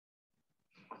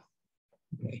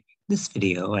This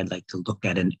video, I'd like to look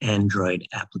at an Android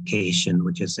application,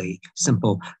 which is a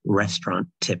simple restaurant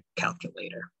tip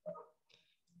calculator.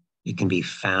 It can be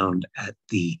found at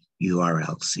the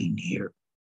URL seen here.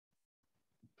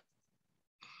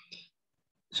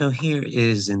 So here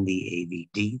is in the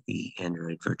AVD, the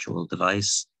Android virtual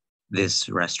device, this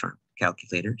restaurant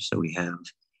calculator. So we have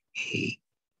a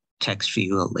text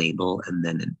view, a label, and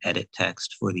then an edit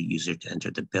text for the user to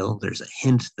enter the bill. There's a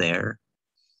hint there.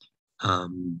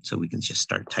 So we can just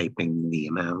start typing the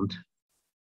amount.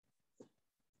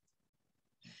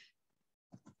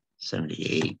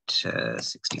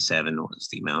 78.67 was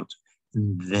the amount.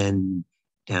 And then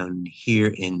down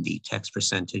here in the text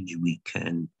percentage, we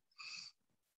can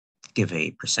give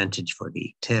a percentage for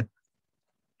the tip,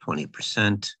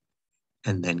 20%,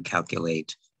 and then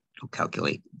calculate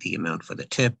the amount for the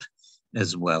tip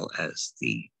as well as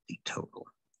the total.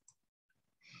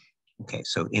 Okay,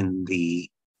 so in the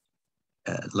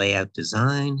layout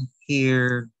design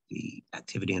here, the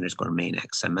activity underscore main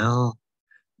XML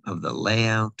of the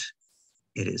layout.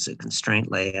 It is a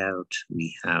constraint layout.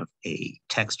 We have a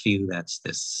text view, that's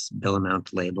this bill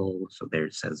amount label. So there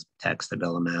it says text the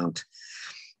bill amount.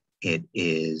 It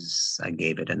is, I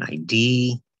gave it an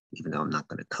ID, even though I'm not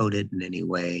going to code it in any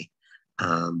way.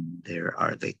 There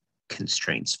are the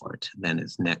constraints for it. Then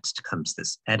as next comes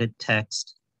this edit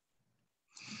text.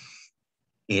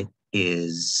 It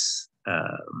is,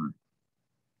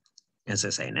 as I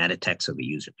say, an edit text so the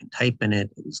user can type in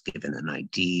it. It was given an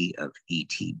ID of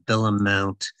ET bill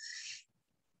amount.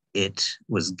 It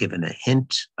was given a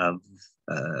hint of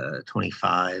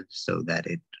 25 so that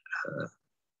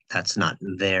that's not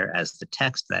there as the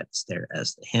text, that's there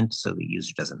as the hint, so the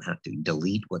user doesn't have to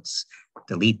delete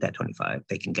that 25.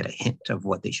 They can get a hint of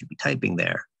what they should be typing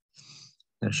there.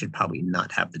 They should probably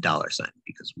not have the $sign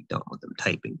because we don't want them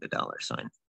typing the $sign.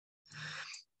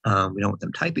 We don't want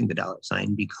them typing the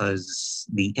 $sign because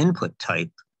the input type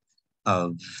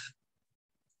of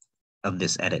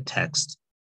this edit text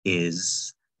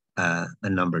is a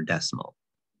number decimal.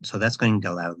 So that's going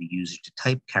to allow the user to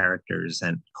type characters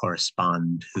that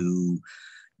correspond to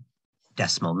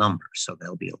decimal numbers. So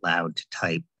they'll be allowed to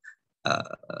type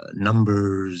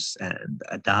numbers and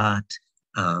a dot,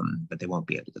 but they won't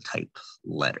be able to type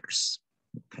letters.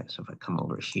 Okay, so if I come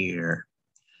over here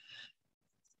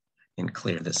and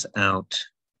clear this out,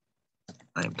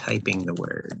 I'm typing the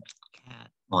word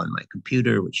cat on my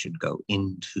computer, which should go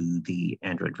into the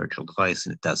Android virtual device,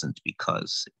 and it doesn't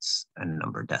because it's a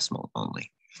number decimal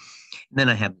only. And then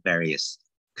I have various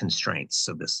constraints.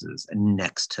 So this is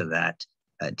next to that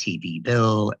TV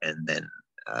bill, and then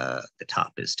the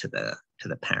top is to the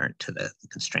parent, to the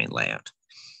constraint layout.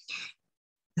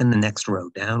 And the next row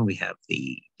down, we have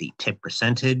the tip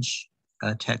percentage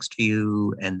text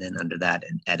view, and then under that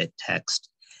an edit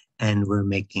text, and we're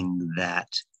making that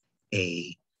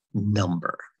a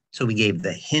number. So we gave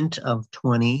the hint of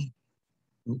 20.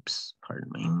 Oops,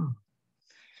 pardon me.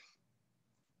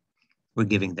 We're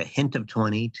giving the hint of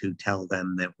 20 to tell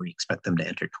them that we expect them to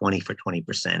enter 20 for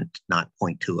 20%, not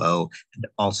 0.20. And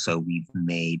also we've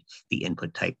made the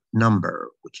input type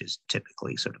number, which is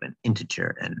typically sort of an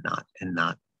integer and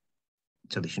not,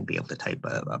 so they shouldn't be able to type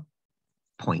a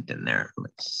point in there.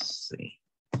 Let's see.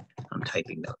 I'm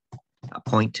typing a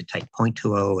point to type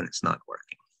 0.20 and it's not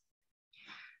working.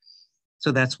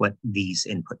 So that's what these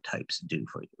input types do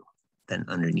for you. Then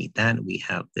underneath that, we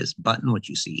have this button, which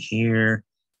you see here.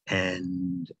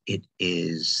 And it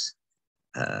is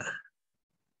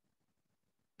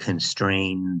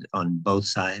constrained on both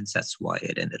sides. That's why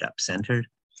it ended up centered.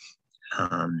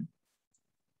 And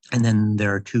then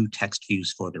there are two text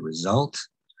views for the result.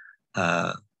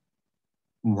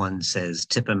 One says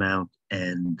tip amount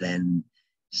and then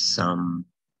some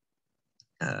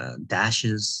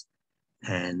dashes.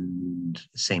 And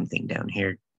same thing down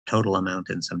here, total amount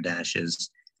and some dashes.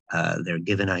 They're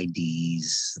given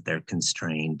IDs, they're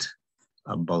constrained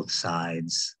on both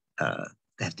sides.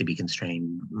 They have to be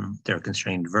constrained, they're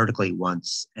constrained vertically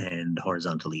once and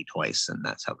horizontally twice, and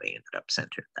that's how they ended up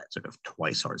centered, that sort of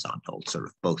twice horizontal, sort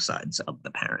of both sides of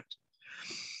the parent.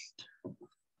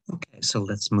 Okay, so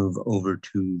let's move over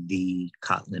to the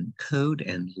Kotlin code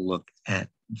and look at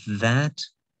that.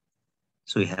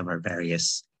 So we have our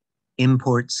various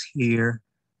imports here.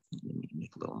 Let me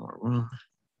make a little more room.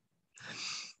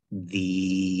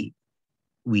 We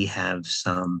have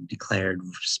some declared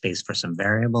space for some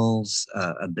variables,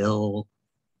 a bill,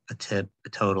 a tip, a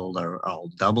total are all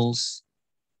doubles.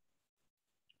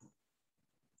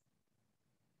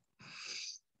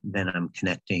 Then I'm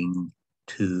connecting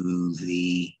to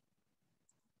the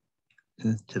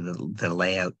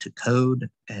layout to code.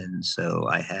 And so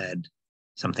I had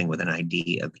something with an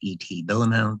ID of ET bill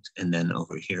amount. And then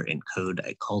over here in code,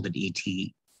 I called it ET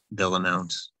bill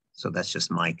amount. So that's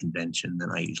just my convention.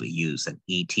 Then I usually use an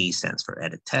ET stands for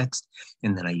edit text.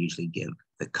 And then I usually give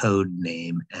the code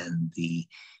name and the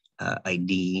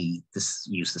ID,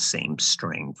 use the same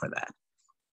string for that,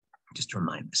 just to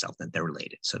remind myself that they're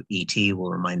related. So ET will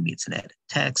remind me it's an edit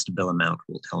text, bill amount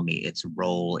will tell me its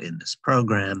role in this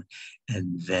program,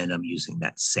 and then I'm using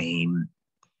that same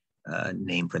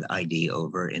name for the ID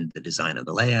over in the design of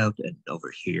the layout and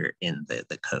over here in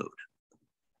the code.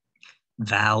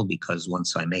 Val, because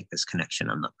once I make this connection,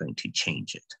 I'm not going to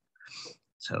change it.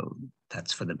 So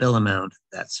that's for the bill amount,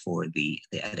 that's for the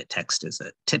edit text is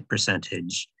a tip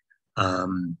percentage.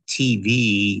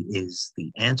 TV is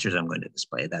the answers I'm going to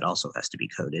display. That also has to be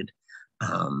coded.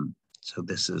 So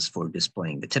this is for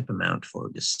displaying the tip amount, for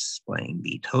displaying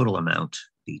the total amount,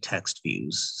 the text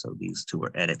views. So these two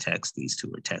are edit text, these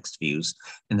two are text views.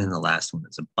 And then the last one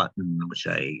is a button, which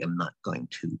I am not going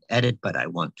to edit, but I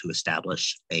want to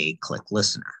establish a click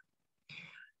listener.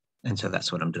 And so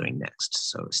that's what I'm doing next.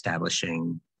 So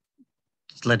establishing,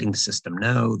 letting the system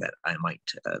know that I might,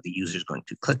 the user is going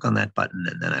to click on that button,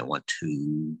 and then I want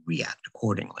to react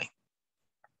accordingly.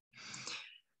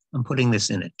 I'm putting this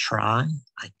in a try.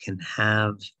 I can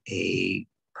have a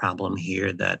problem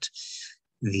here that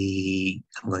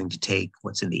I'm going to take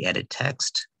what's in the edit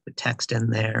text, the text in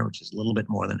there, which is a little bit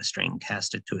more than a string,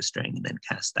 cast it to a string, and then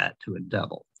cast that to a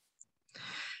double.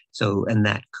 So, and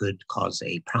that could cause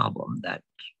a problem that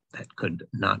could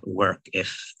not work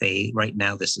if right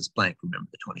now this is blank. Remember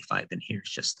the 25 in here is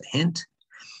just the hint.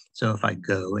 So if I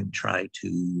go and try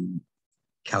to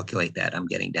calculate that, I'm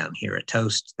getting down here a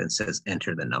toast that says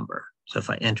enter the number. So if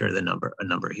I enter a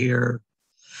number here,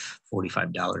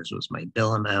 $45 was my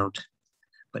bill amount,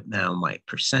 but now my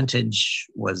percentage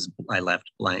I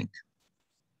left blank.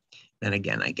 Then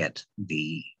again, I get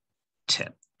the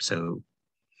tip. So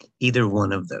either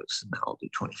one of those, and I'll do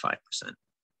 25%.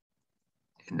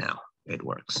 And now it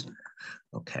works.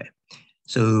 Okay,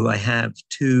 so I have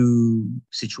two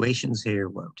situations here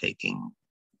where I'm taking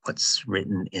what's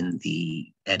written in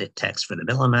the edit text for the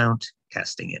bill amount,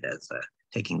 casting it as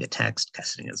taking the text,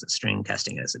 casting it as a string,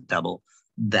 casting it as a double.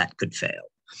 That could fail.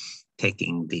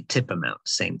 Taking the tip amount,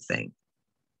 same thing.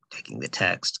 Taking the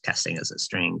text, casting as a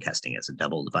string, casting as a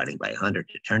double, dividing by 100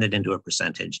 to turn it into a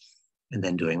percentage, and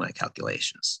then doing my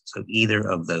calculations. So either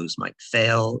of those might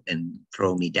fail and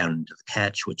throw me down into the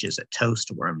catch, which is a toast,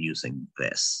 where I'm using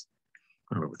this.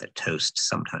 Remember, with a toast,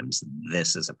 sometimes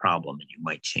this is a problem, and you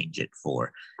might change it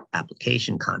for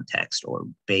application context or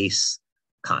base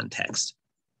context.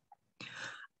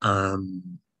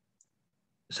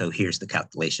 So here's the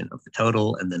calculation of the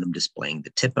total, and then I'm displaying the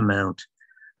tip amount,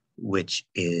 which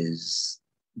is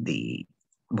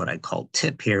what I call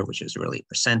tip here, which is really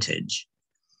percentage,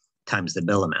 times the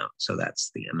bill amount. So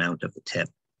that's the amount of the tip.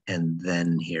 And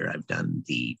then here I've done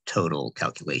the total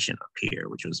calculation up here,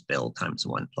 which was bill times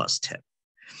 1 plus tip.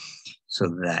 So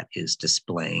that is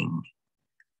displaying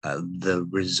the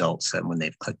results when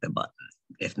they've clicked the button.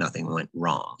 If nothing went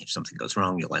wrong, if something goes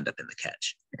wrong, you'll end up in the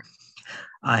catch.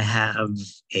 I have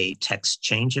a text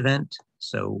change event.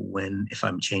 So if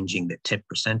I'm changing the tip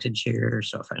percentage here,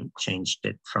 so if I changed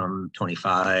it from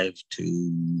 25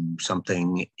 to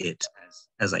something,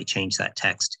 as I change that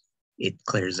text, it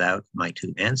clears out my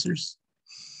two answers.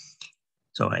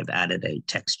 So I've added a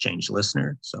text change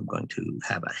listener. So I'm going to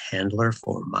have a handler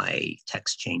for my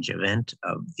text change event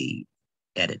of the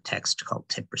edit text called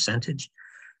tip percentage.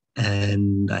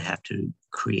 And I have to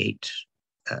create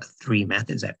 3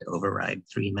 methods. I have to override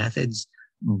 3 methods,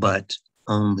 but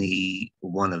only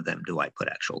one of them do I put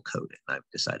actual code in. I've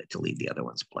decided to leave the other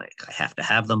ones blank. I have to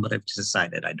have them, but I've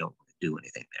decided I don't want to do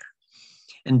anything there.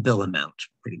 And bill amount,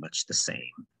 pretty much the same.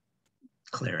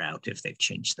 Clear out if they've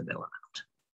changed the bill amount.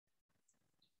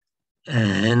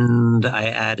 And I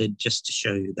added, just to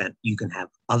show you that you can have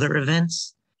other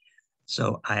events.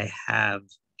 So I have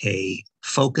a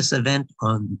focus event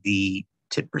on the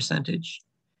tip percentage.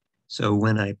 So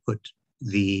when I put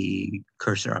the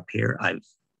cursor up here, I've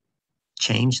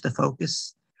changed the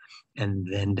focus. And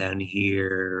then down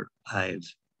here, I've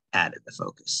added the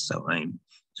focus. So I'm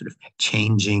sort of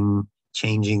changing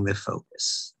the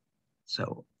focus.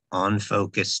 So on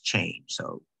focus change.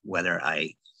 So whether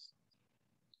I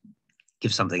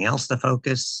give something else the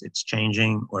focus, it's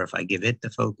changing, or if I give it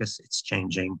the focus, it's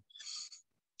changing.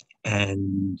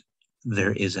 And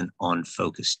there is an on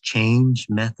focus change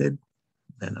method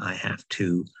that I have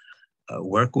to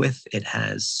work with. It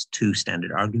has 2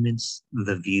 standard arguments: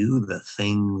 the view, the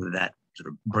thing that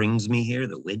sort of brings me here,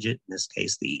 the widget, in this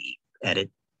case, the edit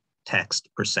text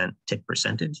tip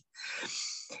percentage.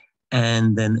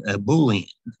 and then a Boolean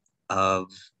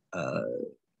of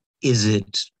is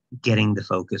it getting the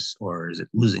focus or is it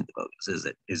losing the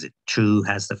focus? Is it true,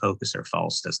 has the focus, or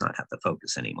false, does not have the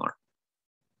focus anymore?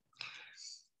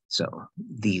 So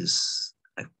these,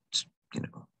 I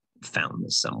found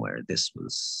this somewhere. This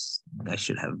was, I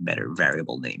should have better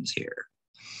variable names here.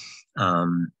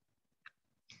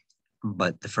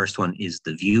 But the first one is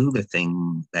the view, the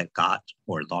thing that got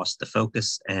or lost the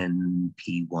focus, and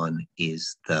P1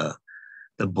 is the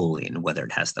Boolean, whether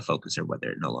it has the focus or whether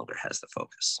it no longer has the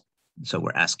focus. So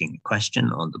we're asking a question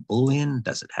on the Boolean,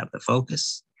 does it have the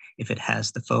focus? If it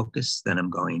has the focus, then I'm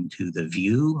going to the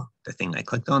view, the thing I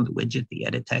clicked on, the widget, the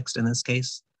edit text in this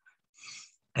case.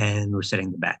 And we're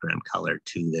setting the background color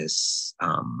to this,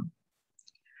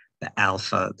 the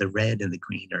alpha, the red and the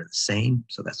green are the same.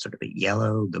 So that's sort of a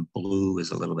yellow. The blue is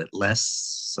a little bit less.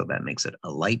 So that makes it a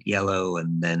light yellow.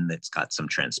 And then it's got some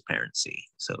transparency.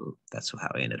 So that's how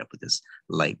I ended up with this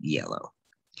light yellow.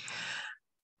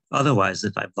 Otherwise,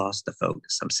 if I've lost the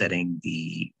focus, I'm setting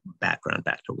the background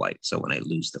back to white. So when I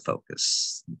lose the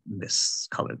focus, this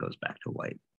color goes back to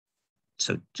white.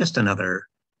 So just another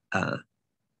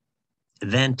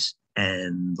event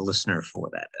and the listener for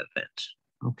that event.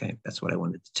 Okay, that's what I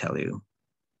wanted to tell you.